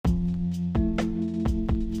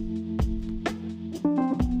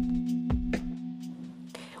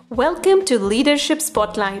Welcome to Leadership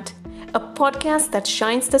Spotlight, a podcast that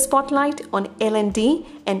shines the spotlight on L&D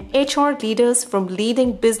and HR leaders from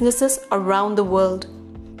leading businesses around the world.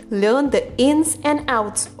 Learn the ins and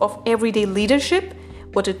outs of everyday leadership,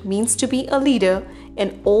 what it means to be a leader,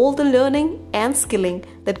 and all the learning and skilling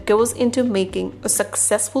that goes into making a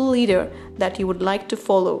successful leader that you would like to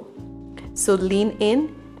follow. So lean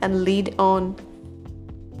in and lead on.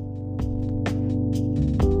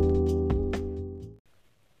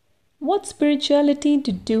 What's spirituality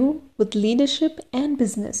to do with leadership and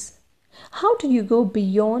business? How do you go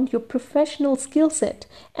beyond your professional skill set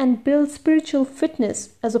and build spiritual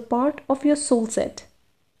fitness as a part of your soul set?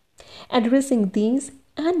 Addressing these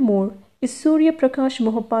and more is Surya Prakash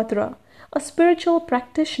Mohapatra, a spiritual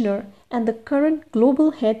practitioner and the current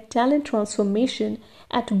global head talent transformation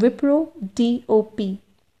at Wipro DOP.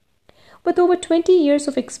 With over 20 years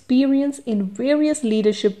of experience in various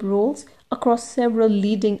leadership roles across several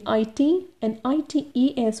leading IT and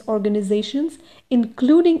ITES organizations,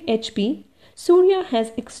 including HP, Surya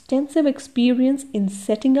has extensive experience in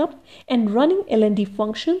setting up and running L&D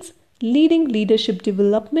functions, leading leadership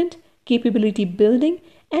development, capability building,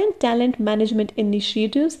 and talent management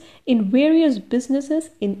initiatives in various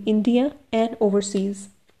businesses in India and overseas.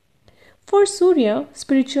 For Surya,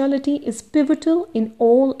 spirituality is pivotal in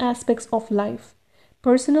all aspects of life,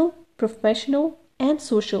 personal, professional, and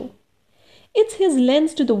social. It's his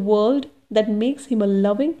lens to the world that makes him a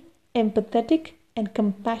loving, empathetic, and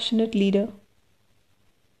compassionate leader.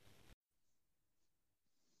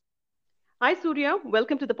 Hi, Surya.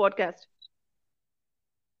 Welcome to the podcast.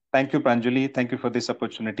 Thank you, Pranjali. Thank you for this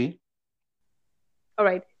opportunity. All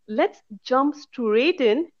right, let's jump straight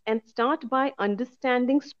in and start by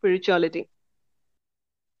understanding spirituality.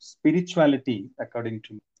 Spirituality, according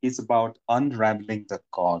to me, is about unraveling the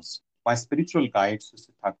cause. My spiritual guide, Sri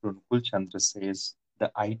Thakur Nukul Chandra, says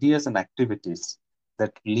the ideas and activities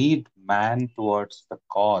that lead man towards the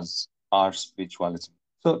cause are spiritualism.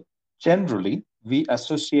 So, generally, we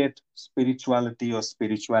associate spirituality or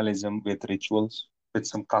spiritualism with rituals, with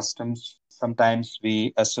some customs. Sometimes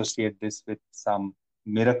we associate this with some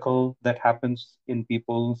miracle that happens in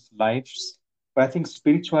people's lives. But I think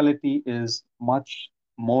spirituality is much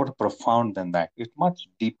more profound than that. It's much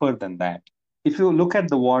deeper than that. If you look at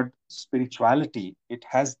the word spirituality, it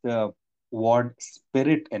has the word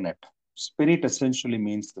spirit in it. Spirit essentially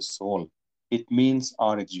means the soul. It means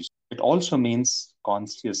our existence. It also means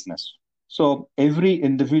consciousness. So every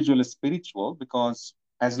individual is spiritual because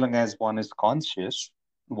as long as one is conscious,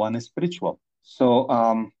 one is spiritual. So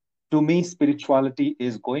to me, spirituality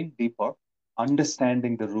is going deeper,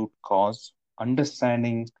 understanding the root cause,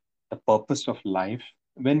 understanding the purpose of life.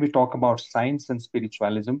 When we talk about science and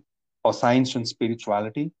spiritualism or science and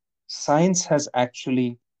spirituality, science has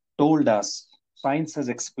actually told us, science has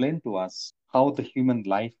explained to us how the human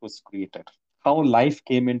life was created, how life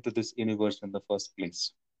came into this universe in the first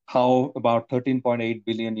place, how about 13.8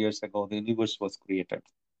 billion years ago the universe was created,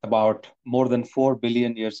 about more than 4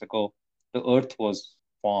 billion years ago the earth was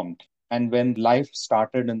formed, and when life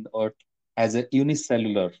started in the earth as a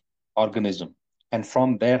unicellular organism, and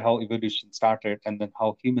from there how evolution started, and then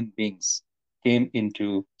how human beings came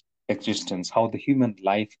into existence, how the human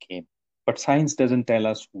life came. But science doesn't tell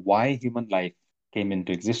us why human life came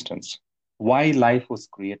into existence, why life was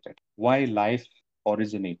created, why life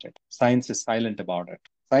originated. Science is silent about it.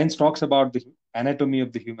 Science talks about the anatomy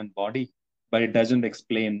of the human body, but it doesn't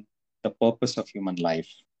explain the purpose of human life.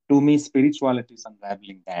 To me, spirituality is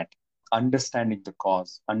unraveling that, understanding the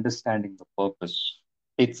cause, understanding the purpose.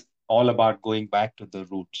 It's all about going back to the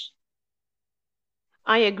roots.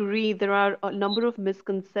 I agree. There are a number of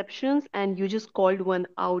misconceptions, and you just called one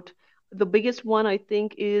out. The biggest one, I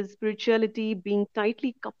think, is spirituality being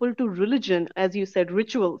tightly coupled to religion, as you said,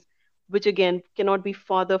 rituals, which again cannot be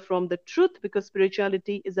farther from the truth because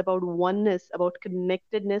spirituality is about oneness, about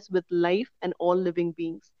connectedness with life and all living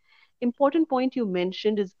beings. Important point you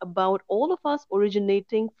mentioned is about all of us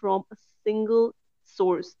originating from a single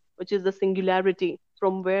source, which is the singularity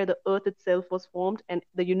from where the earth itself was formed and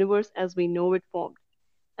the universe as we know it formed,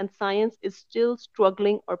 and science is still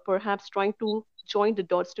struggling or perhaps trying to join the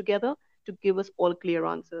dots together to give us all clear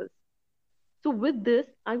answers. So, with this,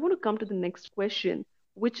 I want to come to the next question,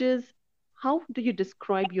 which is how do you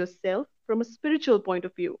describe yourself from a spiritual point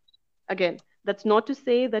of view? Again, that's not to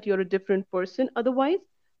say that you're a different person otherwise,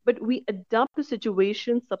 but we adapt to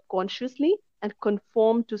situations subconsciously and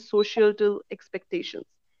conform to societal expectations.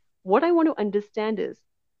 What I want to understand is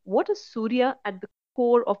what is Surya at the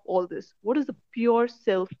core of all this? What is the pure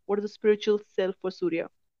self? What is the spiritual self for Surya?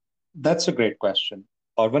 That's a great question.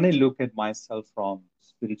 Or when I look at myself from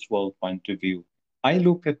spiritual point of view, I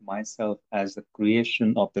look at myself as the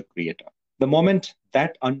creation of the Creator. The moment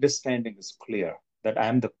that understanding is clear, that I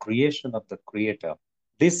am the creation of the Creator,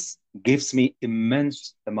 this gives me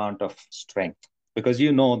immense amount of strength because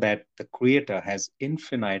you know that the Creator has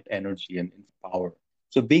infinite energy and power.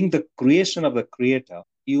 So, being the creation of the Creator,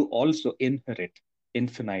 you also inherit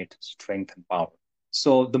infinite strength and power.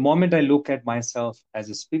 So, the moment I look at myself as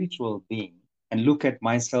a spiritual being and look at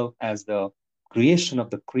myself as the creation of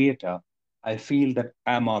the Creator, I feel that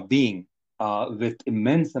I'm a being with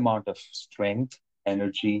immense amount of strength,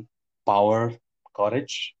 energy, power,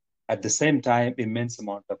 courage. At the same time, immense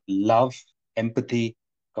amount of love, empathy,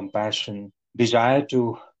 compassion, desire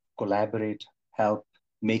to collaborate, help,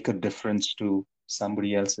 make a difference to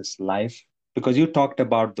somebody else's life. Because you talked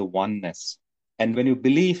about the oneness. And when you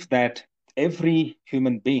believe that every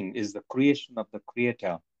human being is the creation of the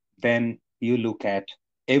Creator, then you look at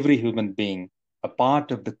every human being a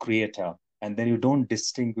part of the Creator, and then you don't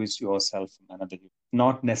distinguish yourself from another human.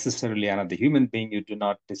 Not necessarily another human being, you do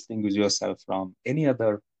not distinguish yourself from any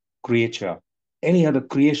other creature, any other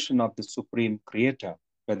creation of the Supreme Creator,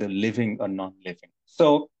 whether living or non living.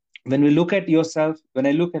 So, when we look at yourself, when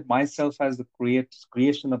I look at myself as the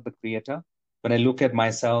creation of the Creator, when I look at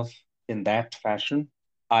myself in that fashion,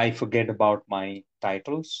 I forget about my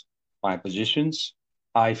titles, my positions,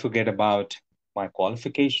 I forget about my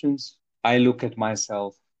qualifications. I look at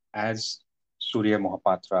myself as Surya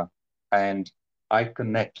Mohapatra, and I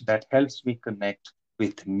connect. That helps me connect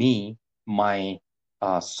with me, my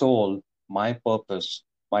soul, my purpose,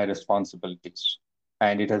 my responsibilities.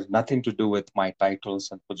 And it has nothing to do with my titles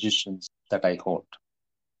and positions that I hold.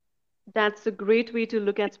 That's a great way to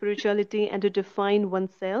look at spirituality and to define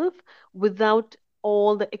oneself without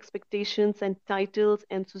all the expectations and titles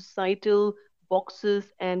and societal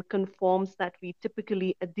boxes and conforms that we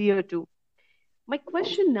typically adhere to. My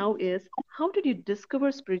question now is, how did you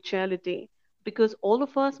discover spirituality? Because all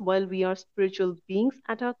of us, while we are spiritual beings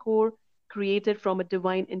at our core, created from a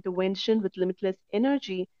divine intervention with limitless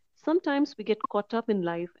energy, sometimes we get caught up in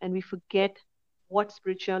life and we forget what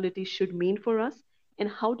spirituality should mean for us and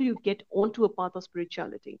how do you get onto a path of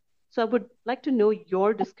spirituality. So I would like to know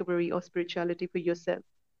your discovery of spirituality for yourself.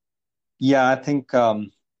 Yeah, I think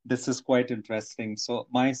this is quite interesting. So,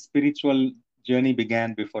 my spiritual journey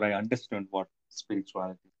began before I understood what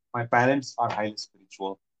spirituality. My parents are highly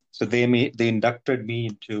spiritual, so they inducted me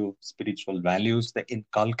into spiritual values. They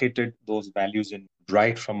inculcated those values in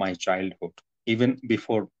right from my childhood, even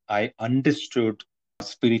before I understood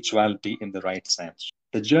spirituality in the right sense.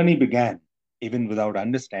 The journey began even without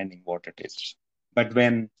understanding what it is. But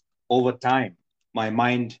when over time my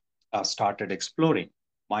mind started exploring,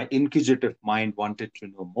 my inquisitive mind wanted to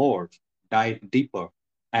know more, dive deeper,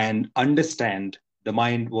 and understand. The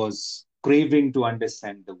mind was craving to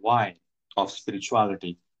understand the why of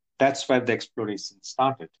spirituality. That's where the exploration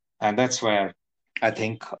started. And that's where I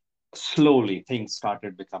think slowly things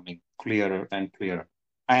started becoming clearer and clearer.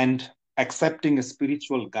 And accepting a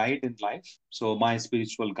spiritual guide in life. So, my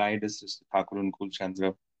spiritual guide is Sister Thakurun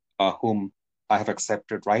Kulchandra, whom I have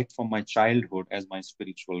accepted right from my childhood as my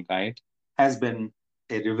spiritual guide, has been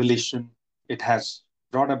a revelation. It has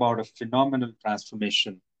brought about a phenomenal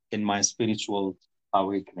transformation in my spiritual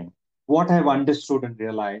awakening. What I've understood and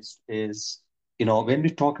realized is, when we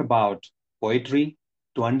talk about poetry,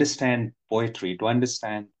 to understand poetry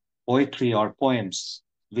or poems,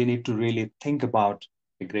 we need to really think about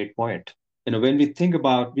a great poet. When we think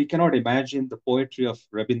about, we cannot imagine the poetry of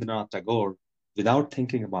Rabindranath Tagore without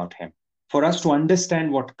thinking about him. For us to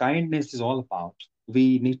understand what kindness is all about,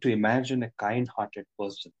 we need to imagine a kind hearted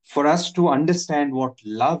person. For us to understand what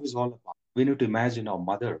love is all about, we need to imagine our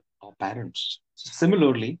mother, our parents. So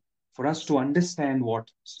similarly, for us to understand what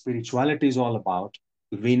spirituality is all about,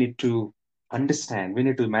 we need to understand, we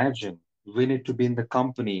need to imagine, we need to be in the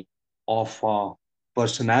company of a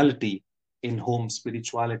personality in whom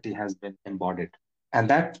spirituality has been embodied.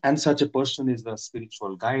 And such a person is the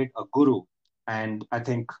spiritual guide, a guru. And I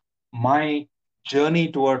think my journey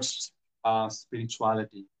towards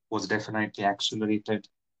spirituality was definitely accelerated.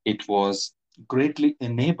 It was greatly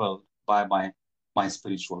enabled by my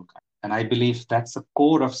spiritual guide. And I believe that's the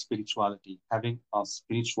core of spirituality, having a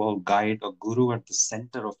spiritual guide or guru at the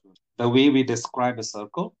center of it. The way we describe a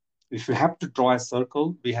circle, if you have to draw a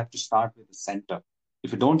circle, we have to start with the center.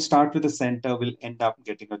 If you don't start with the center, we'll end up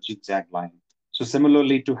getting a zigzag line. So,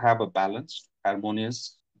 similarly, to have a balanced,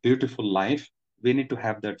 harmonious, beautiful life, we need to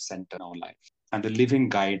have that center in our life. And the living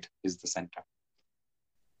guide is the center.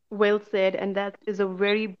 Well said, and that is a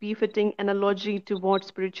very befitting analogy to what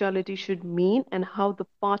spirituality should mean and how the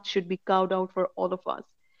path should be carved out for all of us.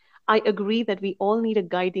 I agree that we all need a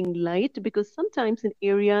guiding light because sometimes in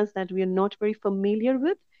areas that we are not very familiar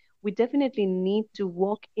with, we definitely need to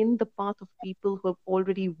walk in the path of people who have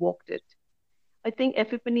already walked it. I think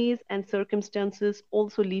epiphanies and circumstances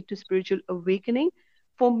also lead to spiritual awakening.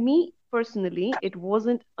 For me personally, it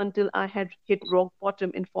wasn't until I had hit rock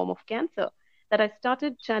bottom in form of cancer that I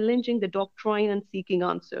started challenging the doctrine and seeking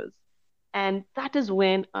answers. And that is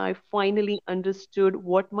when I finally understood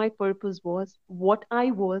what my purpose was, what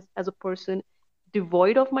I was as a person,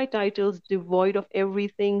 devoid of my titles, devoid of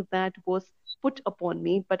everything that was put upon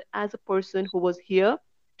me, but as a person who was here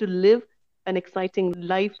to live an exciting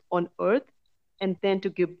life on earth and then to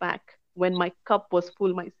give back when my cup was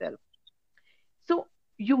full myself. So,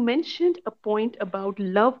 you mentioned a point about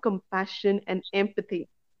love, compassion, and empathy.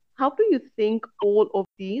 How do you think all of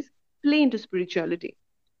these play into spirituality?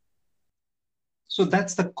 So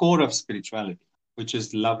that's the core of spirituality, which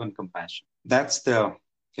is love and compassion. That's the,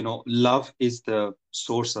 love is the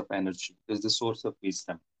source of energy, is the source of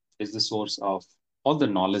wisdom, is the source of all the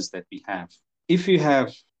knowledge that we have. If you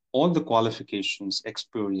have all the qualifications,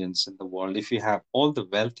 experience in the world, if you have all the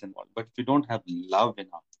wealth in the world, but if you don't have love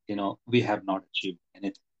enough, we have not achieved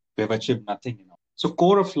anything. We have achieved nothing enough. So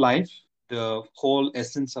core of life, the whole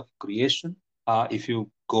essence of creation, if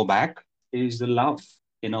you go back, is the love.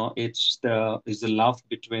 It's the love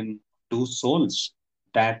between two souls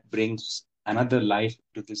that brings another life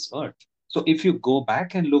to this earth. So if you go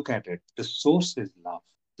back and look at it, the source is love.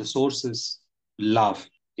 The source is love,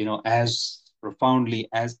 as profoundly,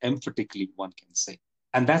 as emphatically one can say.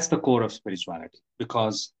 And that's the core of spirituality,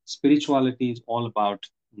 because spirituality is all about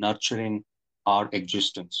nurturing our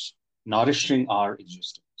existence, nourishing our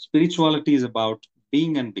existence. Spirituality is about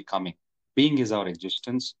being and becoming. Being is our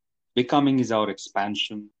existence, becoming is our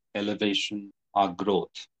expansion, elevation, our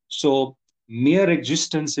growth. So, mere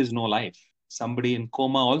existence is no life. Somebody in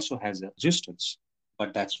coma also has existence,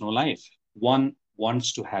 but that's no life. One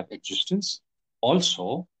wants to have existence.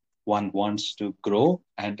 Also, one wants to grow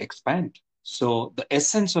and expand. So, the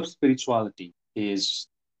essence of spirituality is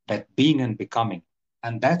that being and becoming.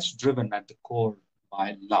 And that's driven at the core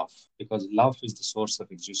by love, because love is the source of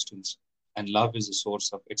existence and love is the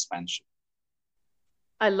source of expansion.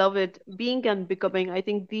 I love it. Being and becoming. I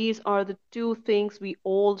think these are the two things we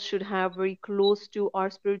all should have very close to our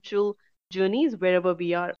spiritual journeys wherever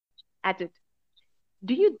we are at it.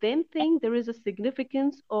 Do you then think there is a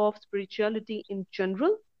significance of spirituality in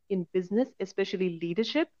general, in business, especially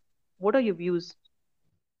leadership? What are your views?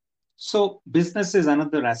 So, business is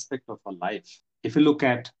another aspect of our life. If you look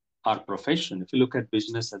at our profession, if you look at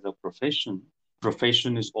business as a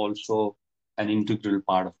profession is also an integral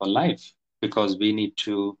part of our life, because we need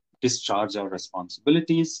to discharge our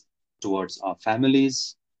responsibilities towards our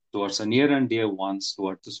families, towards our near and dear ones,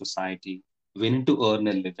 towards the society. We need to earn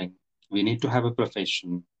a living. We need to have a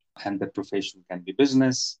profession, and the profession can be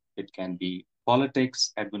business, it can be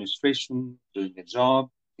politics, administration, doing a job,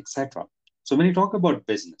 etc. So when you talk about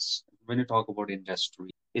business, when you talk about industry,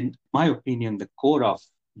 in my opinion, the core of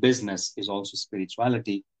business is also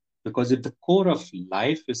spirituality, because if the core of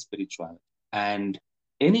life is spirituality, and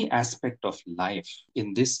any aspect of life,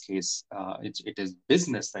 in this case, it is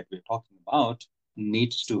business that we're talking about,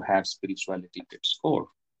 needs to have spirituality at its core.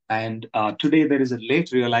 And today there is a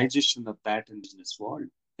late realization of that in business world.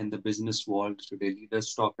 In the business world today,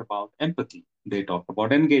 leaders talk about empathy. They talk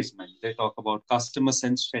about engagement. They talk about customer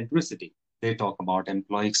centricity. They talk about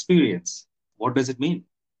employee experience. What does it mean?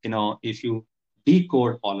 If you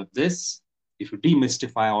decode all of this, if you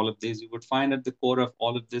demystify all of this, you would find at the core of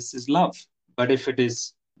all of this is love. But if it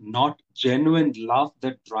is not genuine love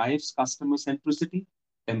that drives customer centricity,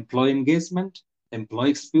 employee engagement, employee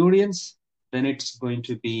experience, then it's going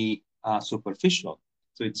to be superficial.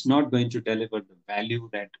 So it's not going to deliver the value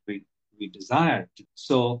that we desire.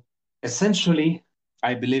 So essentially,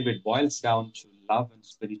 I believe it boils down to love and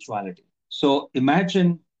spirituality. So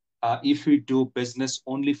imagine if we do business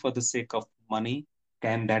only for the sake of money,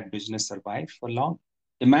 can that business survive for long?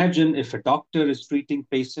 Imagine if a doctor is treating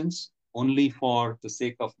patients only for the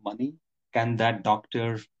sake of money, can that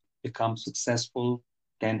doctor become successful?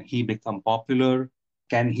 Can he become popular?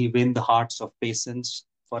 Can he win the hearts of patients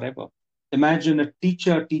forever? Imagine a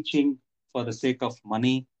teacher teaching for the sake of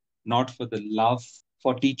money, not for the love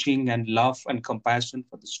for teaching and love and compassion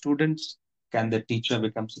for the students. Can the teacher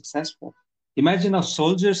become successful? Imagine our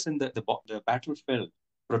soldiers in the battlefield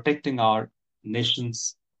protecting our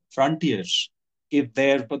nation's frontiers. If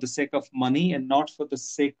they're for the sake of money and not for the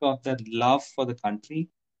sake of that love for the country,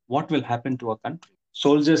 what will happen to our country?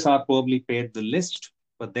 Soldiers are probably paid the least,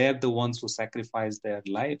 but they're the ones who sacrifice their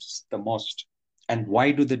lives the most. And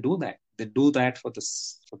why do they do that? They do that for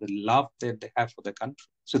the love that they have for the country.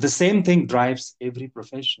 So the same thing drives every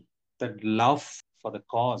profession. That love for the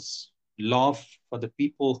cause, love for the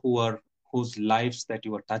people whose lives that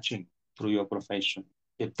you are touching through your profession.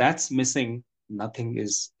 If that's missing, nothing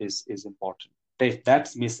is important. If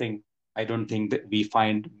that's missing, I don't think that we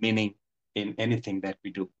find meaning in anything that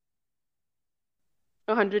we do.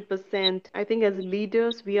 100%. I think as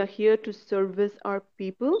leaders, we are here to service our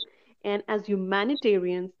people. And as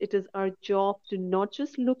humanitarians, it is our job to not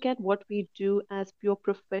just look at what we do as pure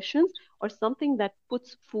professions or something that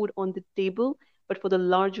puts food on the table, but for the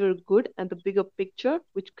larger good and the bigger picture,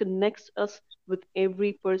 which connects us with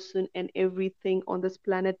every person and everything on this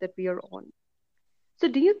planet that we are on. So,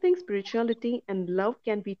 do you think spirituality and love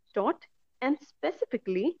can be taught? And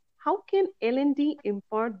specifically, how can L&D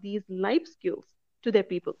impart these life skills to their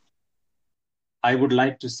people? I would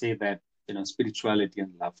like to say that spirituality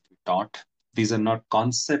and love to be taught. These are not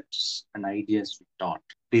concepts and ideas to be taught.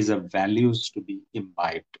 These are values to be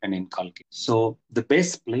imbibed and inculcated. So the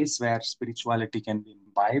best place where spirituality can be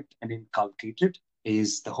imbibed and inculcated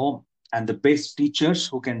is the home. And the best teachers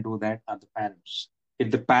who can do that are the parents. If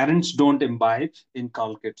the parents don't imbibe,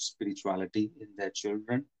 inculcate spirituality in their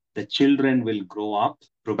children, the children will grow up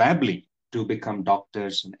probably to become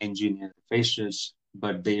doctors and engineers, professors,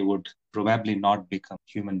 but they would probably not become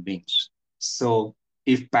human beings. So,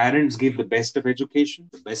 if parents give the best of education,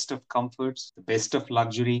 the best of comforts, the best of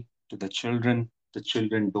luxury to the children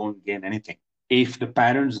don't gain anything. If the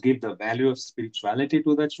parents give the value of spirituality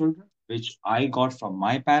to the children, which I got from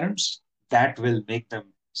my parents, that will make them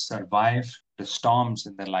survive the storms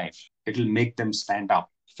in their life. It will make them stand up,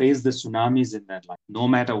 face the tsunamis in their life. No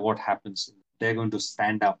matter what happens, they're going to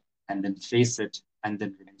stand up and then face it and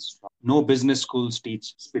then remain strong. No business schools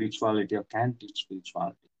teach spirituality or can teach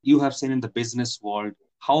spirituality. You have seen in the business world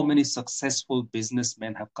how many successful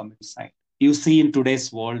businessmen have committed suicide. You see in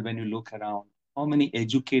today's world, when you look around, how many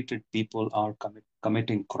educated people are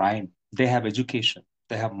committing crime. They have education,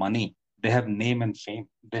 they have money, they have name and fame,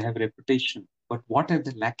 they have reputation. But what are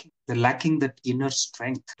they lacking? They're lacking that inner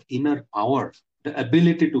strength, inner power, the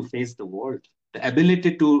ability to face the world, the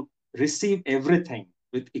ability to receive everything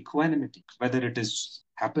with equanimity, whether it is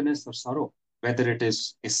happiness or sorrow, whether it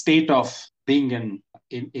is a state of being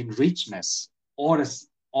in richness or,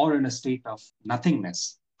 or in a state of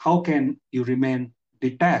nothingness. How can you remain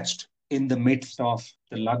detached in the midst of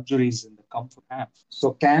the luxuries and the comfort have?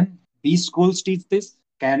 So can these schools teach this?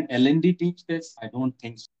 Can L&D teach this? I don't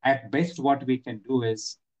think so. At best, what we can do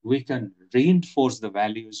is we can reinforce the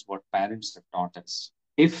values what parents have taught us.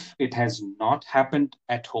 If it has not happened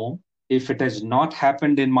at home, if it has not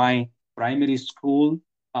happened in my primary school,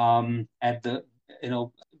 at the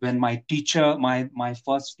when my teacher, my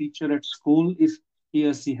first teacher at school, if he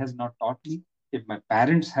or she has not taught me, if my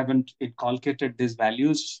parents haven't inculcated these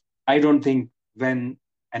values, I don't think when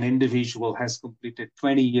an individual has completed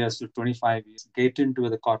 20 years to 25 years, get into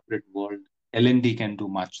the corporate world, L&D can do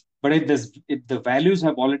much. But if the values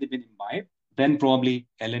have already been imbibed, then probably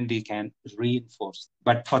L&D can reinforce.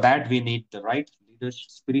 But for that, we need the right leaders,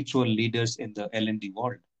 spiritual leaders in the L&D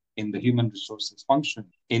world, in the human resources function,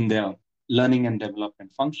 in the learning and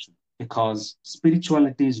development function. Because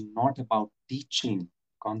spirituality is not about teaching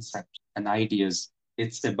concepts and ideas,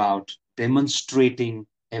 it's about demonstrating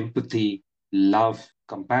empathy, love,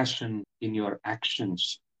 compassion in your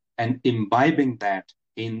actions and imbibing that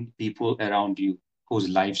in people around you whose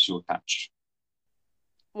lives you touch.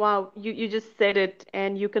 Wow, you just said it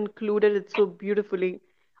and you concluded it so beautifully.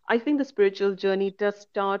 I think the spiritual journey does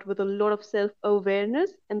start with a lot of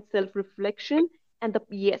self-awareness and self-reflection. And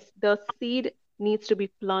yes, the seed needs to be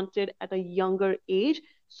planted at a younger age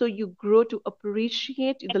so you grow to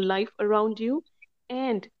appreciate the life around you.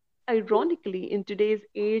 And ironically, in today's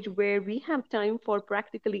age where we have time for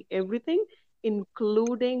practically everything,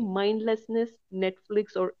 including mindlessness,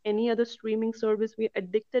 Netflix, or any other streaming service we're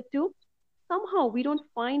addicted to, somehow we don't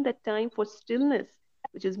find that time for stillness,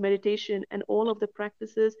 which is meditation and all of the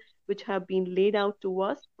practices which have been laid out to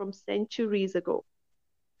us from centuries ago.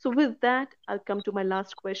 So, with that, I'll come to my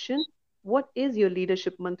last question. What is your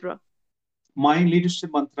leadership mantra? My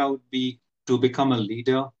leadership mantra would be to become a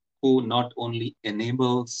leader who not only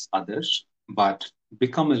enables others, but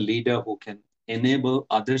become a leader who can enable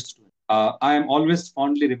others to. I am always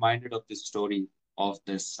fondly reminded of this story of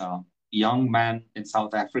this young man in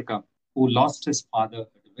South Africa who lost his father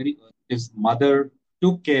at a very early. His mother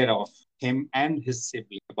took care of him and his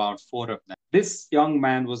siblings, about four of them. This young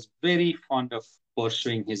man was very fond of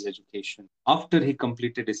pursuing his education. After he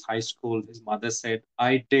completed his high school, his mother said,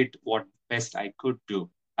 I did what best I could do.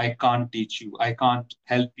 I can't teach you. I can't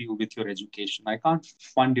help you with your education. I can't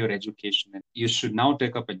fund your education. And you should now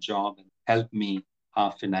take up a job and help me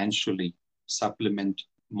financially supplement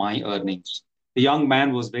my earnings. The young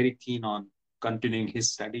man was very keen on continuing his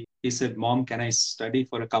study. He said, Mom, can I study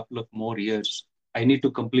for a couple of more years? I need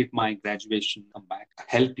to complete my graduation, come back,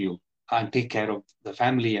 help you, and take care of the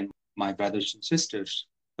family and my brothers and sisters.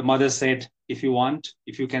 The mother said, if you want,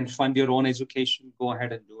 if you can fund your own education, go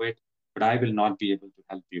ahead and do it, but I will not be able to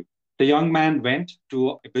help you. The young man went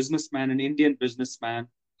to a businessman, an Indian businessman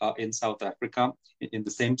in South Africa, in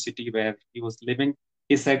the same city where he was living.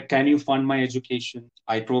 He said, can you fund my education?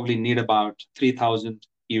 I probably need about 3,000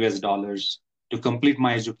 US dollars to complete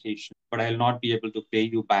my education, but I'll not be able to pay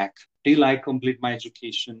you back till I complete my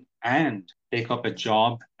education and take up a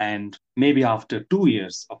job. And maybe after 2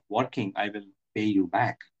 years of working, I will pay you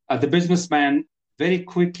back. The businessman very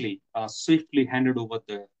quickly, swiftly handed over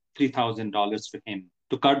the $3,000 to him.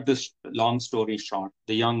 To cut this long story short,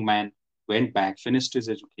 the young man went back, finished his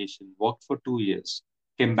education, worked for 2 years,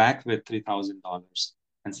 came back with $3,000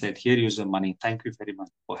 and said, here is the money. Thank you very much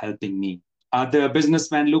for helping me. The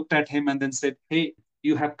businessman looked at him and then said, hey,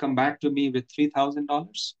 you have come back to me with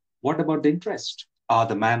 $3,000. What about the interest?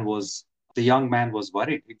 The young man was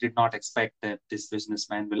worried. He did not expect that this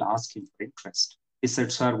businessman will ask him for interest. He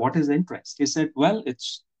said, sir, what is the interest? He said, well,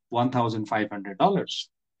 it's $1,500.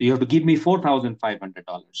 You have to give me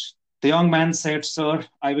 $4,500. The young man said, sir,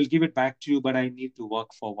 I will give it back to you, but I need to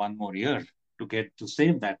work for one more year to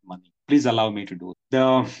save that money. Please allow me to do it.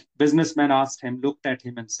 The businessman looked at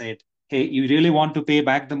him and said, hey, you really want to pay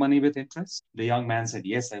back the money with interest? The young man said,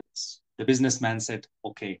 yes, I will. The businessman said,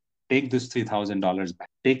 okay, take this $3,000 back.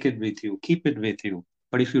 Take it with you. Keep it with you.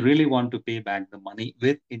 But if you really want to pay back the money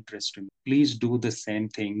with interest, please do the same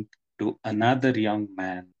thing to another young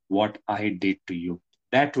man what I did to you.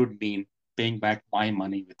 That would mean paying back my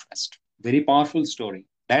money with interest. Very powerful story.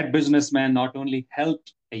 That businessman not only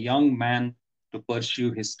helped a young man to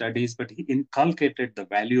pursue his studies, but he inculcated the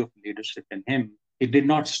value of leadership in him. He did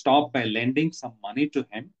not stop by lending some money to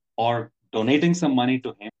him or donating some money to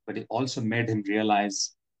him, but it also made him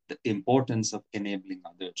realize the importance of enabling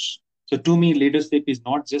others. So to me, leadership is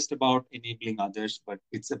not just about enabling others, but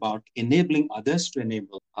it's about enabling others to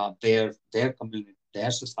enable their community,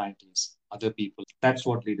 their societies, other people. That's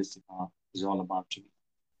what leadership is all about to me.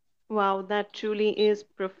 Wow, that truly is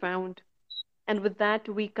profound. And with that,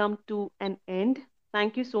 we come to an end.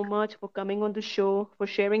 Thank you so much for coming on the show, for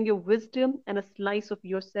sharing your wisdom and a slice of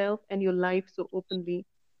yourself and your life so openly.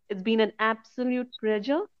 It's been an absolute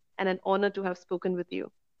pleasure and an honor to have spoken with you.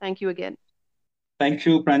 Thank you again. Thank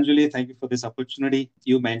you, Pranjali. Thank you for this opportunity.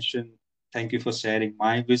 You mentioned, thank you for sharing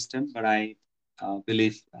my wisdom, but I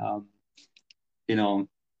believe,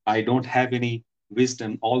 I don't have any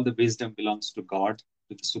wisdom. All the wisdom belongs to God,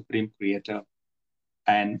 to the Supreme Creator,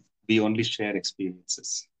 and we only share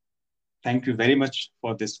experiences. Thank you very much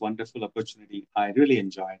for this wonderful opportunity. I really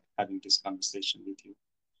enjoyed having this conversation with you.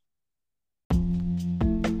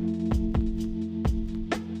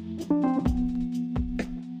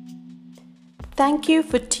 Thank you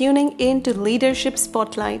for tuning in to Leadership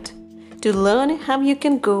Spotlight. To learn how you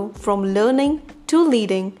can go from learning to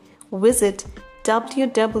leading, visit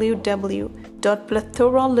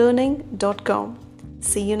www.plathoralearning.com.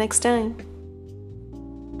 See you next time.